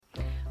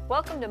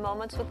Welcome to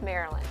Moments with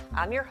Marilyn.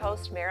 I'm your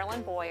host,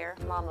 Marilyn Boyer,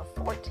 mom of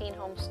 14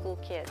 homeschool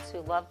kids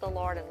who love the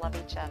Lord and love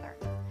each other.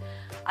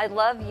 I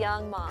love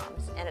young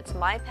moms, and it's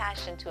my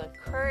passion to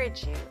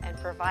encourage you and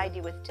provide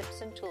you with tips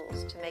and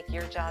tools to make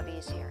your job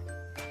easier.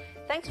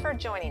 Thanks for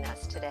joining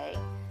us today.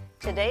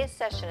 Today's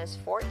session is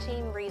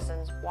 14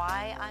 reasons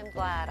why I'm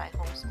glad I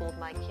homeschooled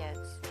my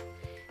kids.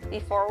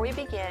 Before we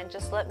begin,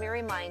 just let me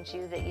remind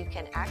you that you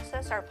can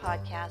access our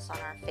podcasts on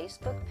our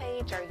Facebook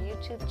page, our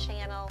YouTube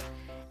channel,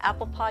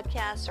 Apple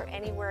Podcasts, or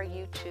anywhere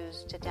you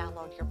choose to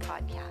download your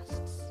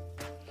podcasts.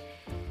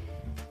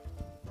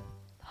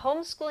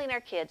 Homeschooling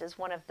our kids is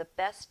one of the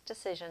best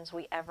decisions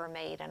we ever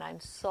made, and I'm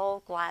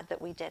so glad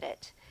that we did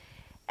it.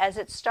 As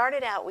it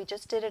started out, we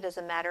just did it as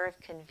a matter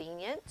of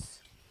convenience.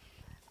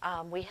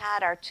 We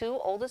had our two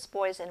oldest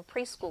boys in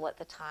preschool at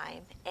the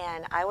time,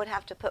 and I would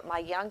have to put my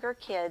younger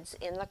kids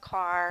in the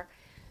car,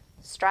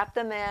 strap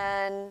them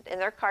in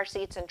their car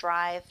seats, and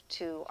drive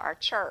to our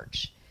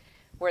church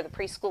where the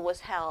preschool was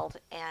held,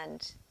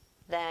 and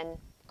then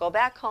go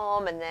back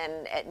home, and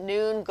then at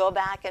noon go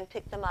back and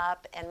pick them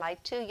up. And my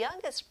two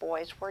youngest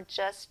boys were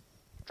just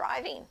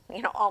driving,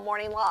 all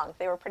morning long.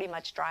 They were pretty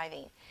much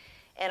driving.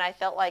 And I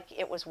felt like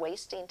it was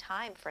wasting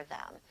time for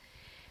them.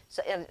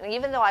 So, and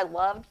even though I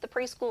loved the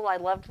preschool, I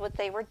loved what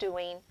they were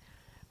doing,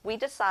 we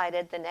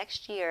decided the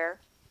next year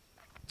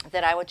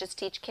that I would just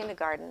teach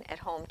kindergarten at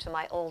home to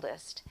my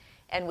oldest.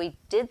 And we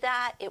did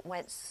that. It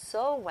went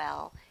so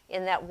well.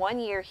 In that 1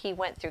 year, he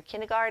went through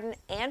kindergarten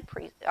and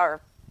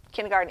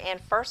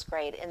first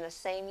grade in the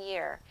same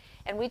year.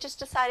 And we just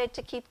decided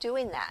to keep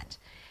doing that.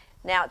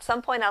 Now, at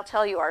some point, I'll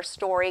tell you our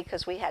story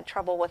because we had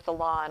trouble with the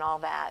law and all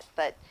that.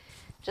 But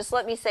just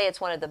let me say it's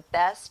one of the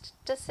best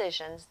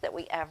decisions that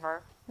we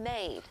ever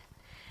made.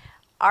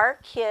 Our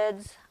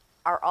kids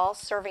are all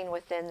serving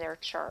within their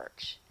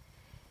church.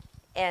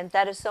 And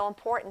that is so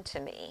important to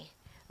me.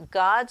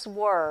 God's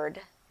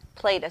Word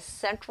played a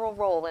central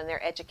role in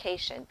their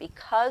education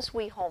because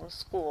we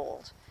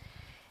homeschooled.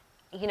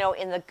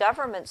 In the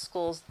government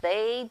schools,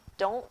 they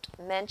don't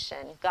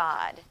mention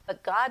God,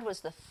 but God was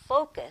the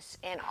focus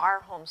in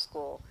our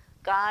homeschool.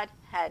 God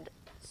had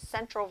a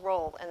central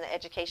role in the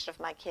education of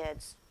my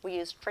kids. We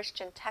used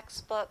Christian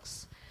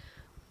textbooks.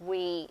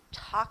 We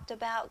talked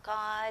about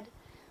God.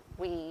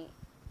 We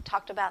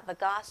talked about the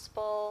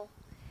gospel.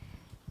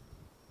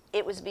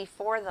 It was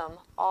before them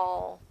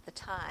all the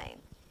time.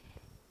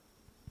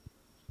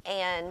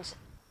 And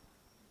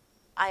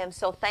I am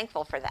so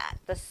thankful for that.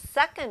 The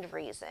second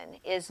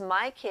reason is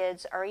my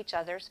kids are each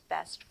other's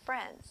best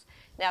friends.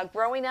 Now,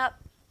 growing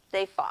up,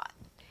 they fought.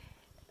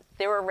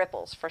 There were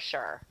ripples for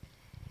sure.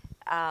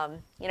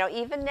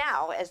 Even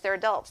now, as they're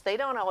adults, they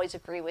don't always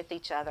agree with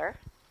each other,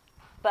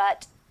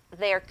 but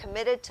they are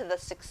committed to the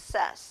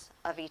success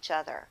of each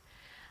other.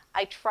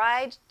 I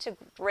tried to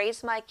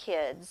raise my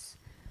kids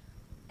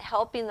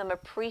helping them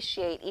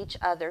appreciate each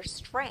other's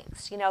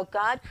strengths.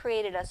 God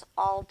created us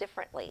all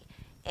differently.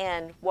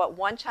 And what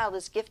one child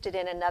is gifted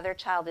in, another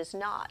child is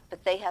not.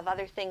 But they have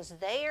other things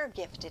they are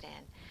gifted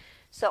in.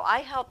 So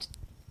my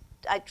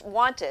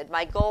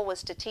goal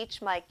was to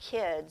teach my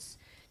kids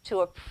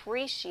to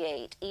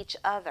appreciate each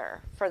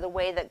other for the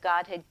way that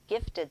God had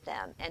gifted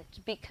them and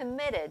to be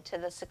committed to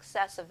the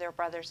success of their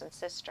brothers and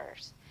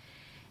sisters.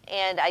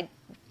 And I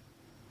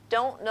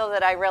don't know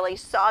that I really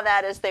saw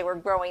that as they were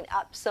growing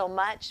up so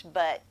much,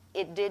 but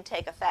it did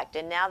take effect.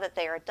 And now that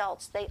they are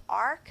adults, they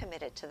are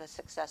committed to the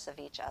success of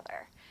each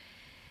other.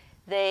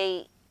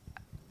 They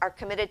are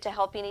committed to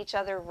helping each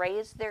other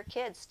raise their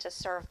kids to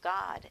serve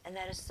God, and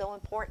that is so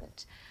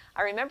important.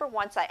 I remember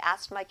once I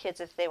asked my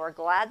kids if they were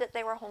glad that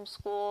they were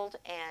homeschooled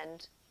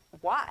and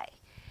why.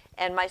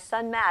 And my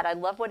son Matt, I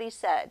love what he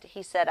said.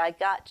 He said, I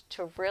got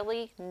to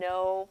really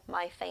know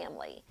my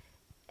family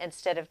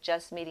instead of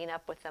just meeting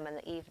up with them in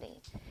the evening.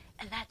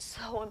 And that's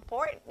so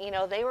important.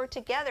 They were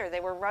together. They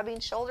were rubbing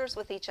shoulders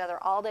with each other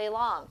all day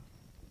long.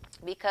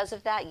 Because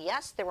of that,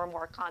 yes, there were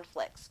more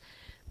conflicts.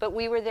 But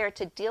we were there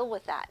to deal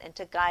with that and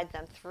to guide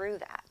them through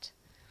that.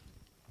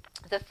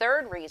 The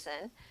third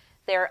reason,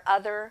 they're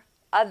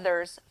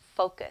others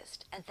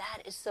focused. And that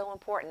is so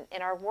important.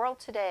 In our world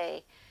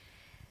today,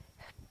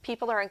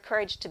 people are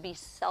encouraged to be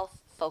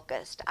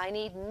self-focused. I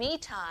need me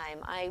time.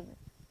 I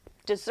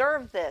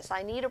deserve this.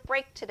 I need a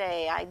break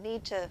today. I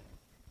need to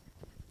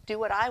do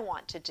what I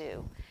want to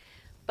do.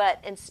 But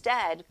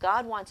instead,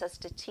 God wants us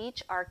to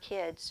teach our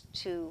kids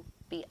to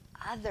be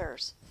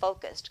others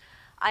focused.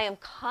 I am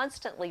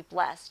constantly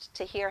blessed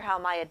to hear how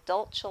my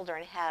adult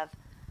children have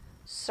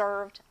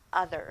served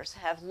others,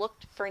 have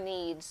looked for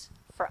needs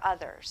for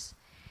others.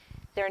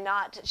 They're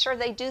not, sure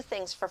they do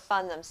things for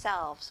fun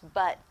themselves,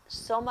 but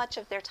so much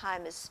of their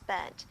time is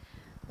spent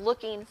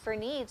looking for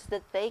needs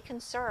that they can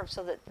serve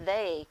so that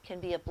they can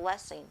be a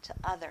blessing to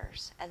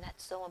others. And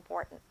that's so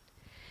important.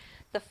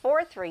 The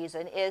fourth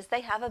reason is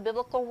they have a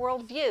biblical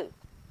worldview.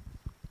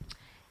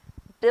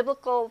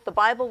 The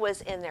Bible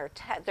was in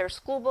their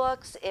school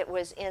books. It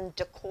was in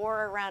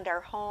decor around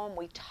our home.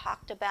 We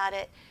talked about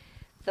it.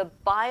 The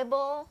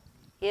Bible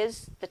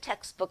is the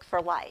textbook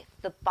for life.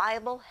 The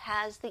Bible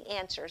has the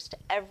answers to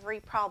every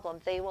problem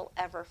they will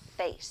ever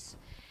face.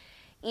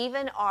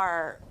 Even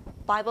our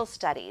Bible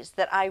studies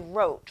that I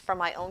wrote for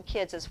my own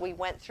kids as we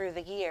went through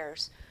the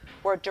years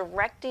were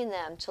directing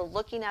them to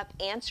looking up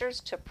answers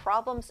to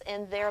problems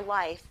in their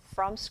life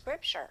from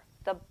Scripture.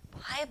 The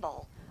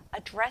Bible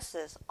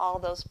addresses all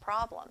those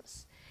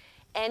problems.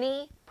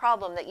 Any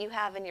problem that you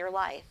have in your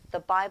life, the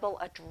Bible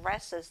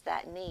addresses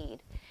that need.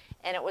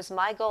 And it was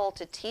my goal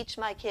to teach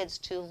my kids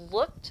to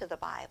look to the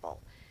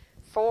Bible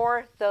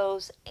for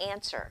those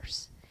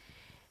answers.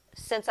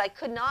 Since I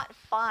could not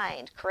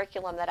find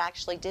curriculum that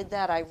actually did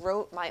that, I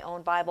wrote my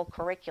own Bible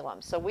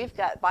curriculum. So we've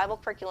got Bible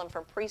curriculum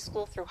from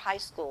preschool through high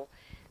school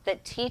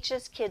that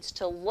teaches kids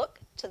to look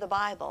to the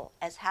Bible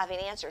as having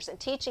answers, and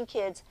teaching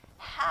kids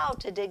how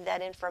to dig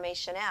that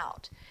information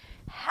out,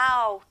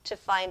 how to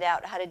find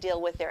out how to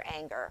deal with their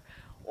anger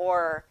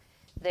or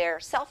their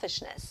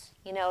selfishness.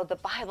 You know, the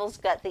Bible's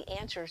got the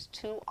answers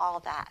to all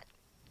that.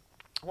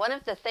 One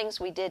of the things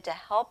we did to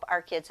help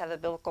our kids have a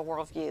biblical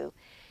worldview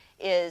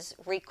is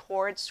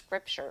record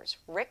scriptures.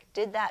 Rick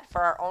did that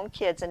for our own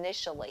kids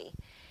initially,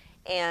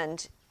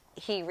 and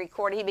he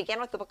began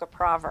with the book of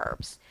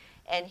Proverbs,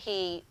 and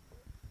he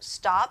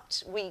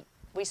stopped.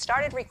 We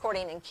started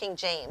recording in King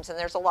James, and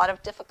there's a lot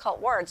of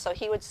difficult words, so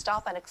he would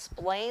stop and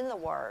explain the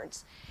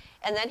words,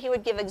 and then he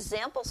would give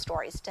example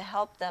stories to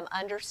help them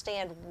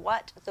understand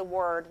what the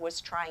word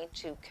was trying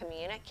to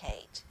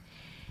communicate.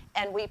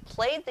 And we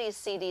played these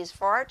CDs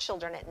for our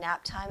children at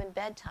nap time and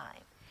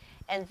bedtime,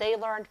 and they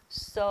learned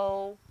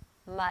so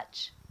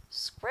much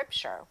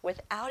scripture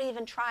without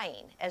even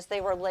trying. As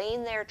they were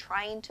laying there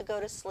trying to go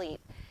to sleep,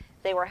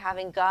 they were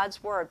having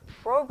God's word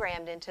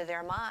programmed into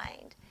their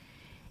mind.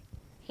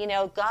 You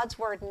know, God's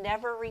word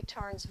never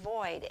returns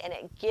void, and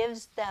it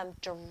gives them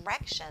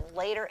direction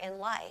later in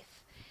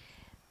life.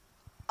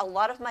 A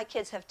lot of my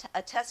kids have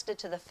attested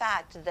to the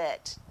fact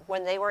that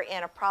when they were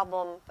in a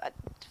problem,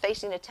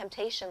 facing a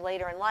temptation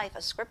later in life,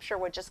 a scripture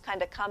would just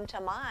kind of come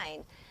to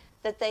mind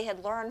that they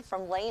had learned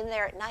from laying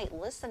there at night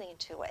listening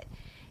to it.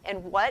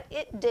 And what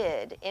it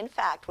did, in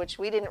fact, which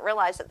we didn't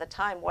realize at the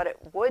time what it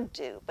would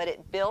do, but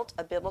it built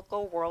a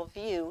biblical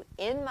worldview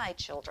in my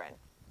children.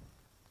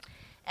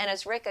 And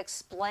as Rick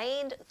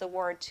explained the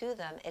word to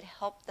them, it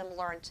helped them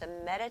learn to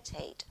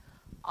meditate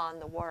on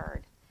the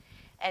word.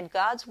 And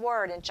God's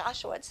word in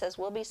Joshua, it says,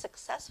 we'll be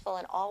successful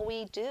in all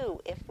we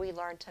do if we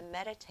learn to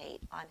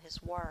meditate on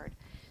his word.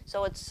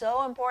 So it's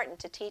so important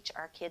to teach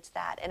our kids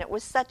that. And it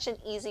was such an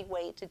easy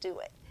way to do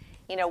it.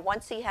 You know,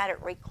 once he had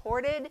it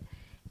recorded,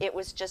 it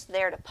was just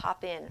there to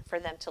pop in for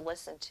them to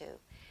listen to.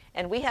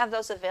 And we have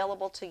those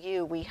available to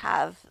you. We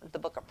have the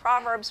book of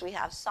Proverbs, we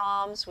have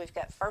Psalms, we've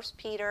got 1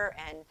 Peter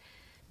and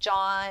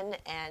John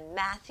and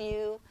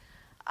Matthew,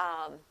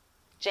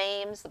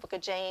 James, the book of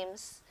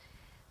James,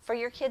 for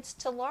your kids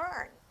to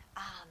learn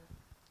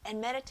and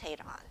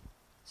meditate on.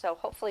 So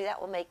hopefully that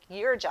will make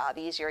your job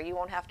easier. You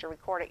won't have to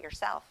record it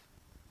yourself.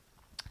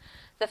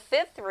 The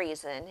fifth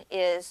reason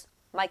is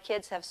my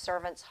kids have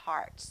servants'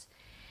 hearts.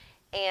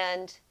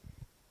 And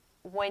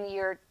when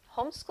you're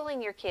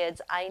homeschooling your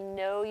kids, I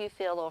know you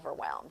feel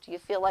overwhelmed. You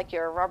feel like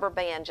you're a rubber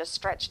band just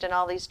stretched in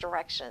all these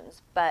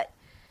directions. But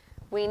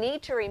we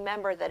need to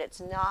remember that it's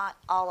not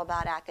all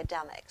about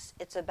academics.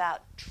 It's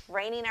about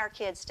training our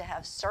kids to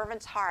have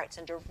servants' hearts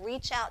and to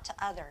reach out to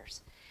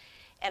others.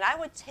 And I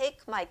would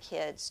take my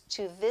kids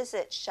to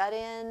visit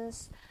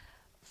shut-ins,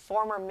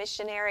 former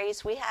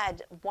missionaries. We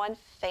had one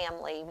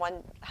family,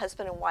 one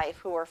husband and wife,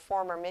 who were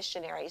former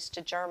missionaries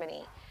to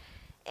Germany.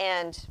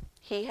 And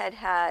he had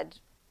had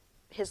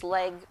his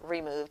leg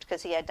removed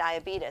because he had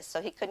diabetes,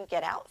 so he couldn't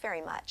get out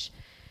very much.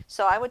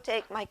 So I would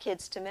take my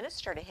kids to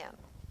minister to him.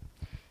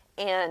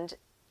 And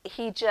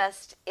he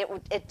just, it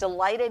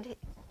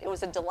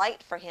was a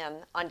delight for him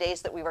on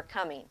days that we were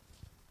coming.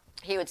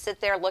 He would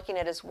sit there looking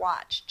at his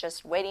watch,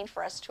 just waiting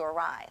for us to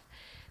arrive.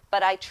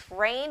 But I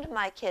trained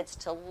my kids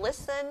to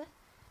listen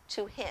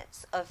to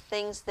hints of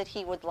things that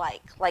he would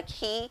like. Like,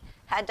 he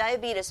had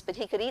diabetes, but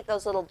he could eat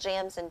those little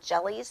jams and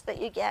jellies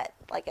that you get,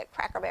 like at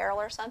Cracker Barrel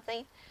or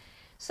something.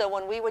 So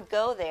when we would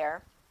go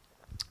there,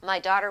 my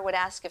daughter would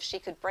ask if she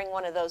could bring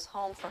one of those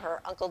home for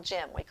her Uncle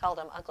Jim. We called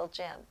him Uncle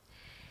Jim.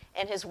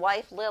 And his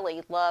wife,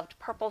 Lily, loved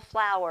Purple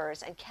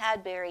Flowers and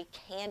Cadbury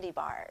candy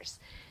bars.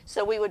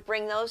 So we would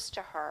bring those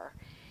to her.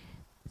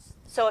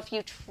 So if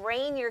you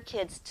train your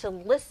kids to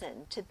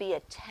listen, to be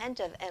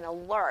attentive and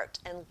alert,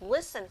 and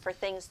listen for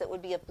things that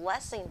would be a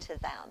blessing to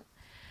them.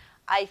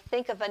 I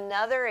think of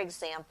another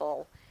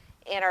example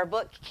in our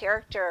book,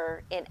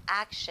 Character in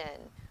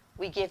Action.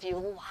 We give you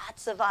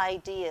lots of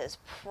ideas,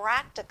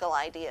 practical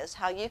ideas,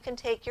 how you can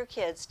take your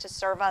kids to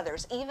serve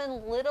others,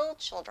 even little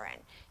children.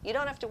 You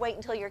don't have to wait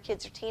until your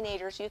kids are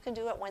teenagers. You can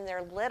do it when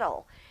they're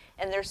little.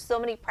 And there's so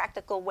many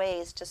practical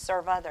ways to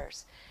serve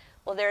others.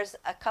 Well, there's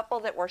a couple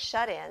that were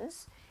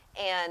shut-ins,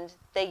 and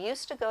they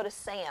used to go to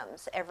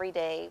Sam's every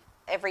day,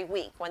 every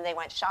week when they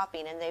went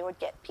shopping, and they would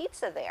get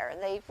pizza there,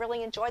 and they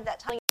really enjoyed that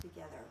time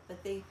together.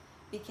 But they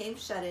became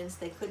shut-ins.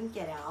 They couldn't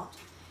get out.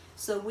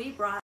 So we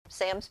brought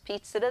Sam's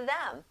pizza to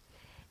them.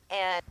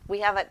 And we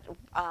have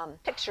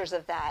pictures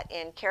of that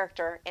in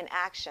character in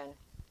action.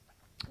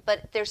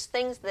 But there's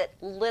things that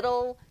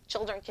little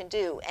children can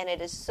do, and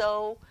it is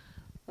so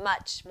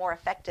much more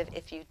effective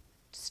if you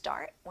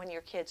start when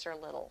your kids are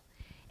little.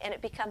 And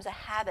it becomes a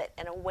habit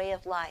and a way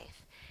of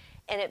life.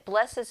 And it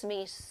blesses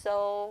me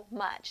so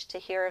much to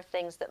hear of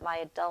things that my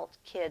adult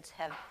kids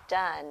have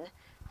done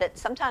that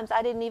sometimes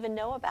I didn't even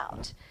know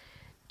about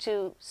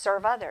to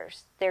serve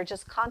others. They're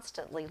just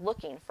constantly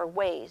looking for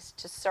ways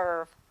to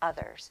serve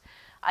others.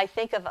 I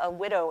think of a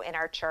widow in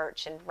our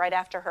church, and right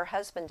after her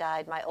husband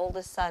died, my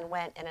oldest son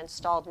went and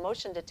installed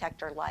motion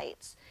detector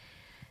lights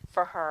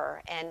for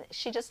her, and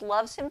she just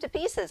loves him to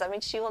pieces. I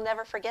mean, she will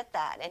never forget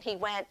that. And he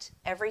went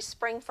every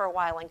spring for a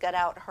while and got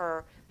out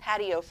her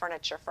patio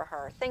furniture for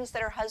her, things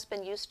that her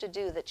husband used to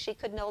do that she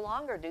could no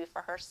longer do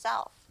for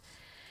herself.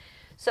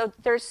 So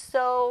there's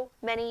so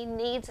many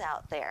needs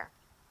out there.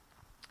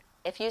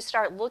 If you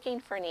start looking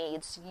for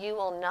needs, you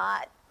will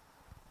not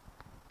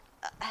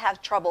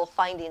have trouble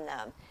finding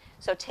them.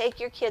 So take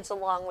your kids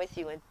along with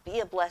you and be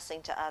a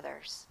blessing to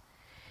others.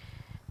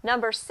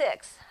 Number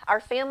 6,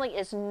 our family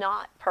is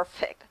not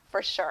perfect,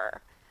 for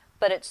sure,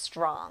 but it's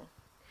strong.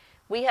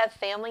 We have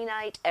family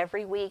night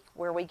every week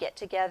where we get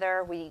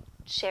together, we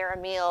share a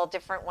meal,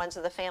 different ones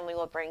of the family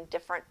will bring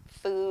different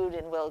food,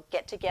 and we'll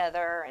get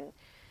together and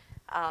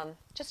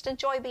just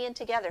enjoy being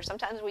together.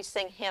 Sometimes we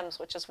sing hymns,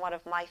 which is one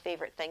of my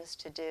favorite things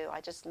to do. I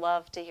just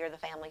love to hear the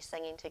family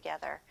singing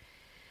together.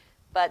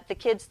 But the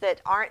kids that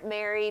aren't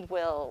married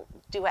will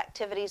do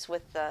activities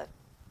with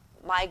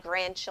my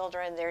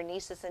grandchildren, their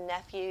nieces and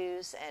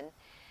nephews, and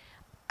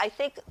I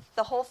think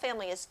the whole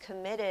family is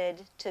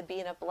committed to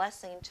being a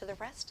blessing to the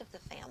rest of the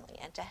family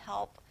and to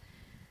help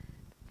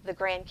the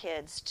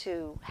grandkids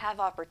to have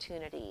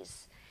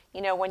opportunities.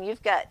 You know, when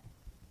you've got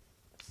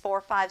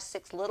 4, 5,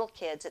 6 little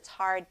kids, it's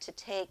hard to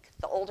take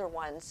the older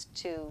ones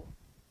to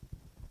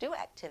do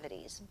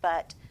activities,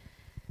 but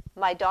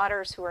my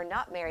daughters who are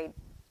not married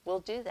will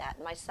do that.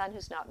 My son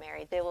who's not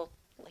married,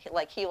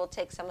 he will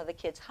take some of the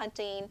kids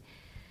hunting,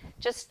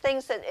 just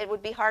things that it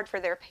would be hard for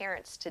their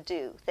parents to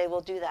do. They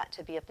will do that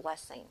to be a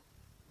blessing.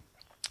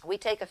 We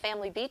take a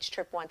family beach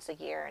trip once a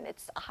year, and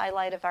it's a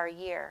highlight of our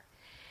year.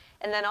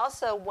 And then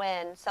also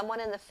when someone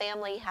in the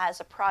family has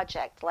a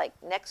project, like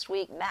next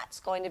week Matt's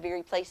going to be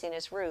replacing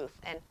his roof,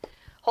 and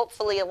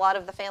hopefully a lot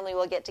of the family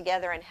will get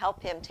together and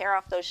help him tear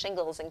off those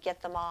shingles and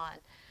get them on.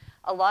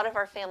 A lot of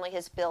our family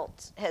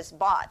has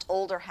bought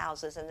older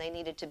houses and they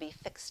needed to be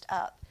fixed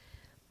up.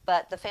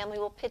 But the family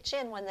will pitch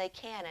in when they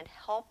can and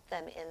help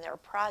them in their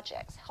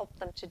projects, help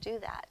them to do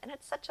that. And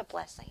it's such a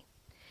blessing.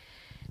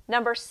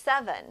 Number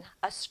 7,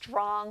 a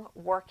strong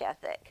work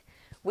ethic.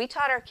 We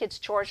taught our kids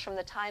chores from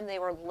the time they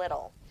were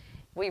little.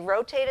 We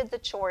rotated the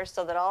chores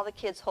so that all the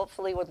kids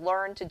hopefully would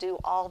learn to do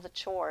all the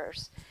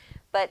chores.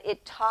 But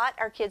it taught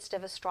our kids to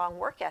have a strong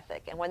work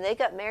ethic. And when they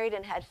got married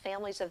and had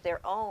families of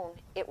their own,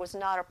 it was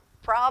not a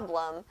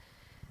problem,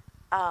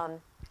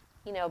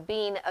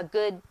 being a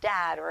good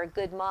dad or a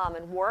good mom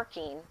and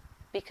working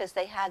because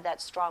they had that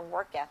strong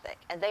work ethic.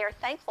 And they are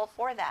thankful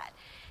for that.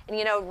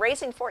 And,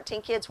 raising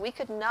 14 kids, we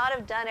could not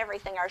have done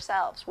everything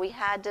ourselves. We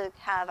had to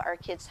have our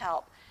kids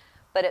help,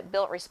 but it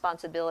built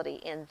responsibility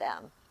in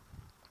them.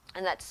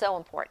 And that's so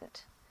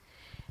important.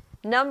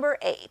 Number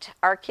 8,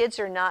 our kids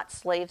are not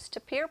slaves to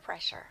peer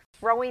pressure.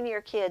 Throwing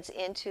your kids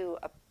into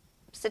a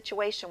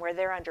situation where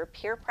they're under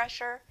peer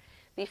pressure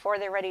before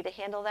they're ready to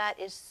handle that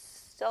is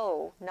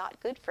so not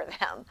good for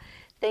them.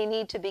 They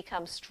need to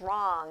become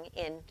strong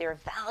in their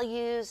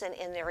values and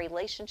in their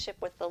relationship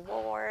with the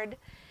Lord.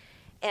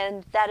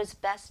 And that is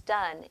best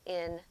done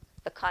in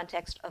the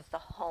context of the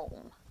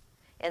home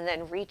and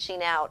then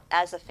reaching out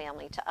as a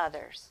family to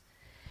others.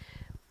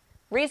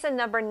 Reason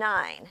number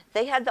 9,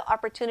 they had the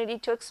opportunity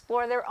to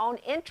explore their own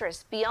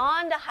interests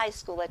beyond a high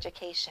school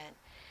education.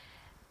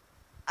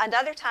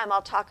 Another time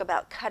I'll talk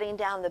about cutting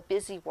down the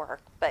busy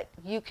work, but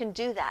you can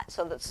do that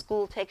so that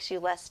school takes you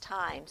less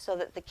time, so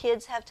that the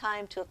kids have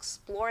time to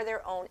explore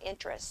their own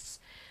interests.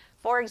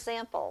 For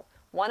example,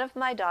 one of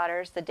my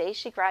daughters, the day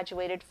she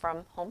graduated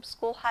from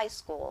homeschool high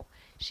school,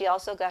 she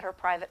also got her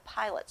private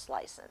pilot's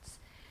license.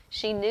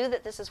 She knew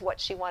that this is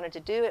what she wanted to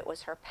do. It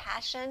was her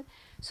passion,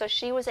 so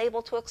she was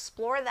able to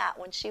explore that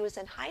when she was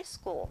in high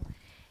school.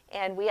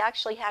 And we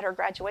actually had her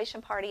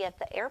graduation party at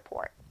the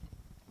airport,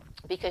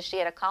 because she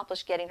had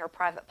accomplished getting her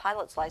private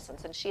pilot's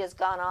license, and she has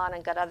gone on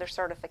and got other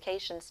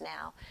certifications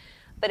now.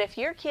 But if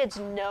your kids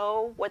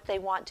know what they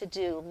want to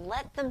do,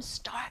 let them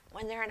start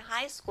when they're in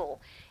high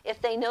school.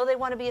 If they know they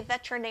want to be a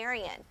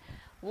veterinarian,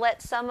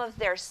 let some of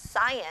their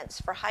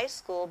science for high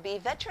school be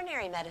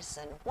veterinary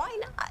medicine. Why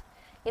not?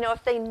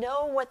 If they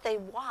know what they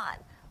want,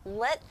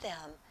 let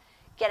them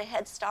get a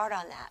head start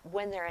on that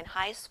when they're in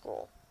high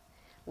school.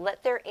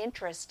 Let their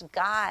interest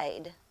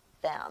guide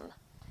them.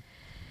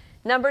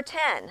 Number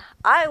 10,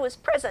 I was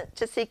present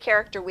to see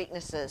character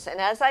weaknesses.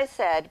 And as I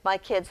said, my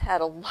kids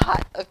had a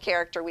lot of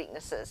character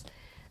weaknesses.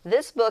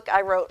 This book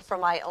I wrote for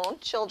my own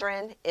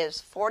children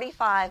is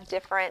 45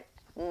 different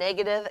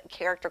negative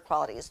character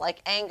qualities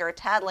like anger,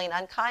 tattling,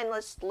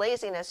 unkindness,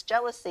 laziness,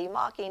 jealousy,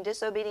 mocking,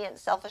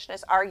 disobedience,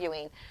 selfishness,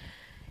 arguing.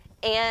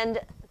 And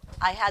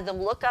I had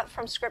them look up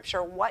from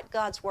Scripture what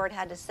God's Word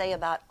had to say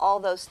about all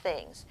those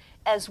things,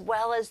 as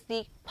well as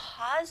the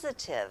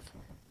positive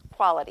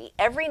quality.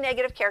 Every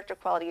negative character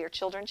quality your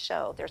children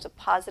show, there's a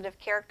positive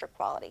character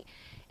quality.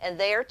 And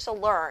they are to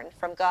learn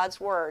from God's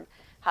Word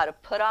how to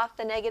put off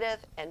the negative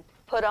and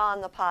put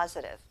on the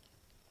positive.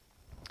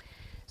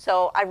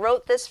 So I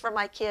wrote this for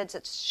my kids.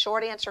 It's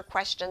short answer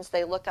questions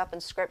they look up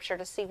in Scripture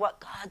to see what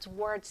God's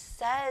Word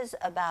says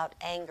about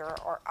anger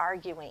or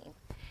arguing.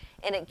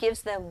 And it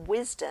gives them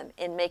wisdom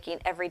in making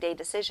everyday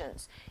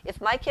decisions.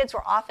 If my kids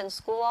were off in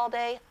school all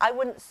day, I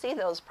wouldn't see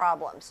those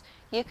problems.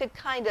 You could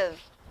kind of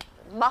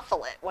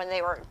muffle it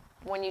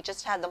when you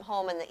just had them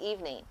home in the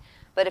evening.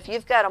 But if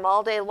you've got them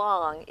all day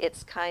long,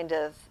 it's kind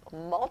of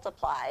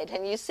multiplied,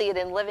 and you see it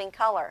in living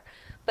color.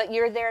 But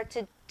you're there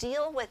to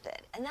deal with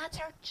it, and that's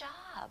our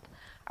job.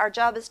 Our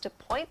job is to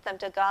point them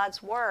to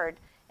God's Word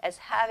as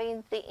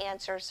having the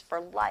answers for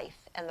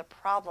life and the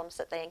problems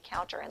that they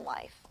encounter in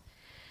life.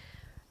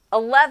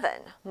 11,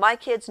 my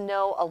kids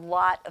know a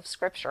lot of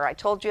Scripture. I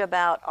told you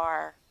about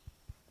our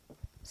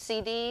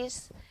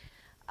CDs,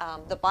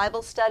 the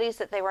Bible studies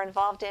that they were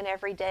involved in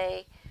every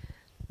day.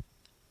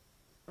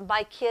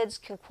 My kids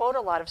can quote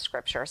a lot of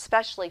Scripture,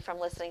 especially from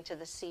listening to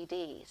the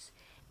CDs.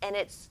 And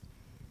it's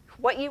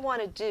what you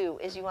want to do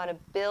is you want to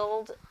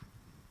build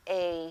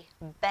a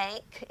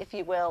bank, if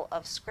you will,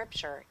 of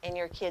Scripture in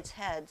your kids'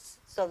 heads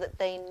so that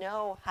they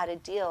know how to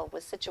deal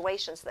with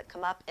situations that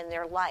come up in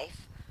their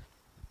life.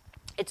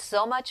 It's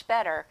so much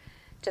better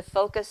to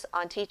focus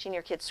on teaching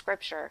your kids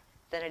Scripture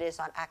than it is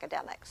on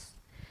academics.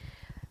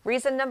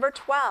 Reason number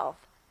 12,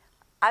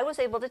 I was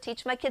able to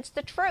teach my kids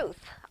the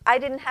truth. I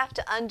didn't have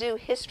to undo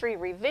history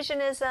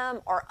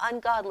revisionism or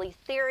ungodly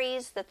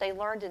theories that they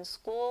learned in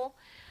school.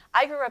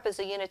 I grew up as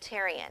a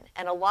Unitarian,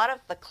 and a lot of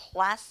the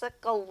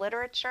classical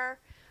literature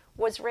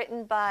was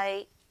written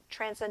by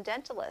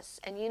Transcendentalists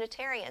and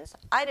Unitarians.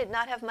 I did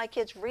not have my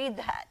kids read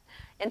that.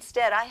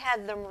 Instead, I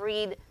had them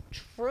read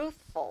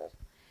truthful,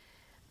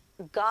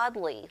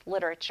 godly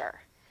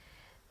literature.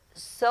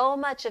 So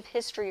much of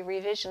history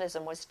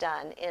revisionism was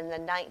done in the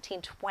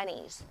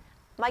 1920s.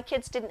 My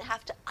kids didn't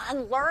have to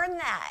unlearn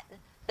that.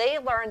 They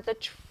learned the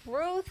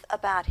truth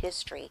about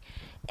history.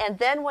 And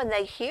then when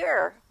they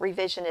hear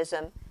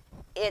revisionism,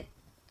 it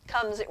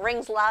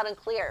rings loud and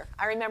clear.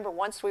 I remember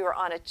once we were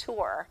on a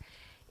tour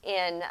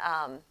in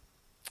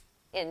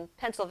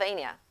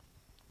Pennsylvania,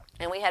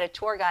 and we had a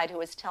tour guide who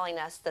was telling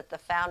us that the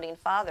founding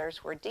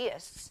fathers were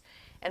deists.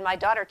 And my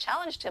daughter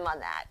challenged him on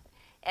that.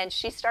 And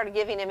she started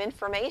giving him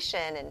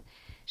information, and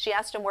she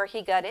asked him where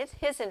he got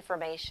his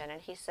information.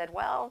 And he said,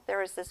 well,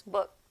 there is this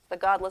book, The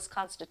Godless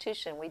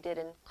Constitution, we did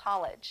in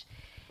college.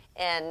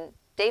 And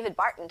David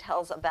Barton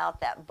tells about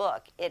that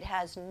book. It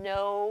has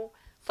no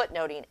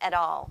footnoting at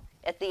all.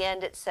 At the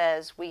end it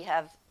says, we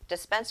have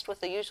dispensed with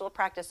the usual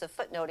practice of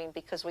footnoting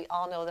because we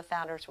all know the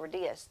founders were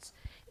deists.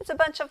 It's a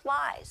bunch of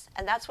lies,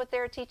 and that's what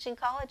they're teaching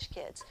college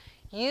kids.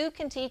 You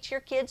can teach your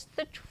kids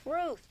the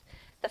truth.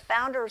 The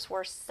founders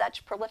were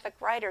such prolific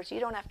writers, you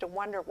don't have to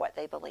wonder what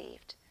they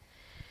believed.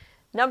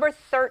 Number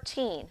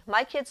 13,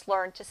 my kids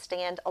learn to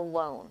stand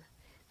alone.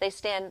 They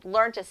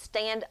learn to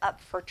stand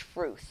up for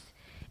truth.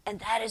 And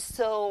that is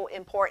so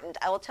important.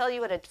 I will tell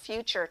you at a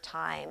future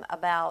time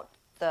about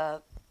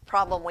the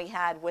problem we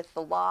had with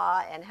the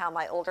law and how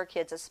my older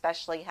kids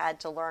especially had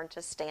to learn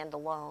to stand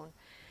alone.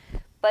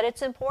 But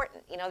it's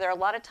important. You know, there are a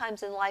lot of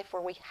times in life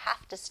where we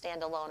have to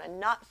stand alone and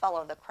not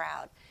follow the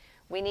crowd.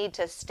 We need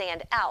to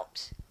stand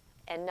out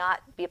and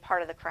not be a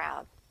part of the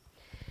crowd.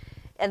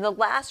 And the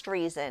last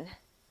reason,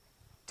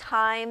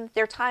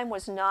 their time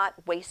was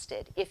not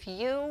wasted.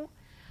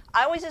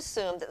 I always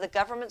assumed that the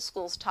government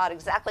schools taught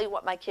exactly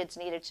what my kids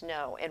needed to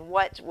know, and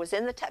what was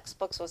in the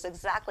textbooks was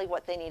exactly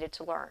what they needed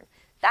to learn.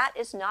 That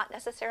is not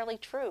necessarily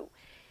true.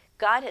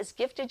 God has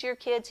gifted your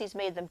kids. He's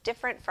made them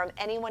different from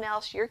anyone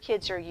else. Your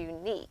kids are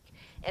unique,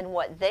 and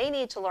what they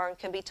need to learn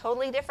can be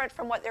totally different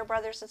from what their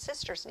brothers and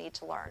sisters need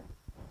to learn.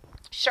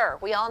 Sure,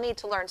 we all need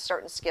to learn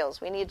certain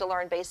skills. We need to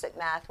learn basic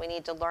math. We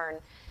need to learn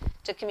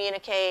to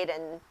communicate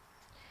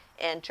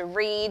and to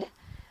read.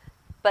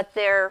 But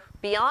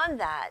beyond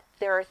that,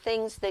 there are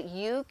things that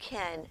you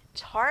can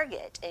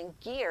target and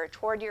gear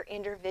toward your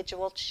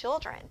individual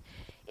children.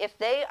 If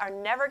they are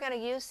never going to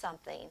use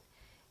something,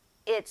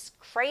 it's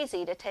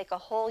crazy to take a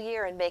whole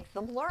year and make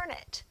them learn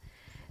it.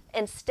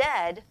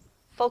 Instead,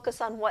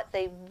 focus on what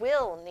they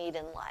will need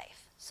in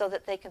life so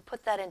that they can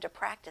put that into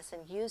practice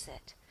and use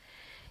it.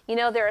 You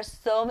know, there are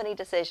so many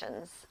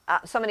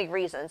so many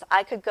reasons.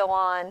 I could go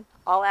on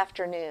all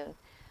afternoon.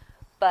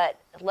 But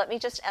let me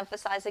just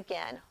emphasize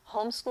again,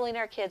 homeschooling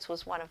our kids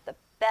was one of the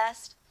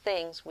best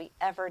things we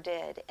ever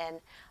did.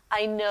 And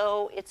I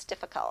know it's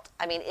difficult.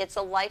 I mean, it's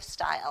a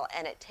lifestyle,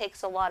 and it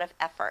takes a lot of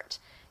effort.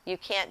 You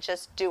can't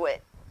just do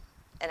it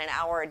in an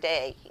hour a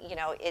day. You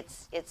know,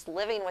 it's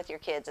living with your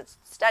kids, it's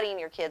studying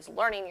your kids,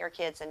 learning your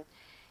kids,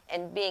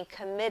 and being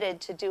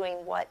committed to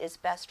doing what is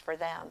best for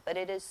them. But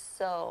it is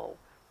so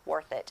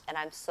worth it. And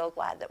I'm so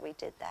glad that we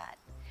did that.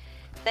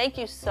 Thank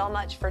you so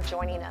much for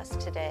joining us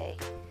today.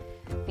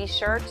 Be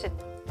sure to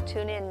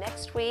tune in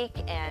next week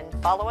and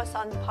follow us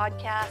on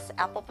podcasts,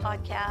 Apple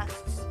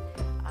Podcasts,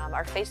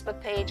 our Facebook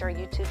page, our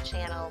YouTube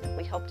channel.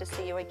 We hope to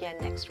see you again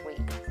next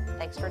week.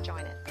 Thanks for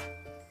joining.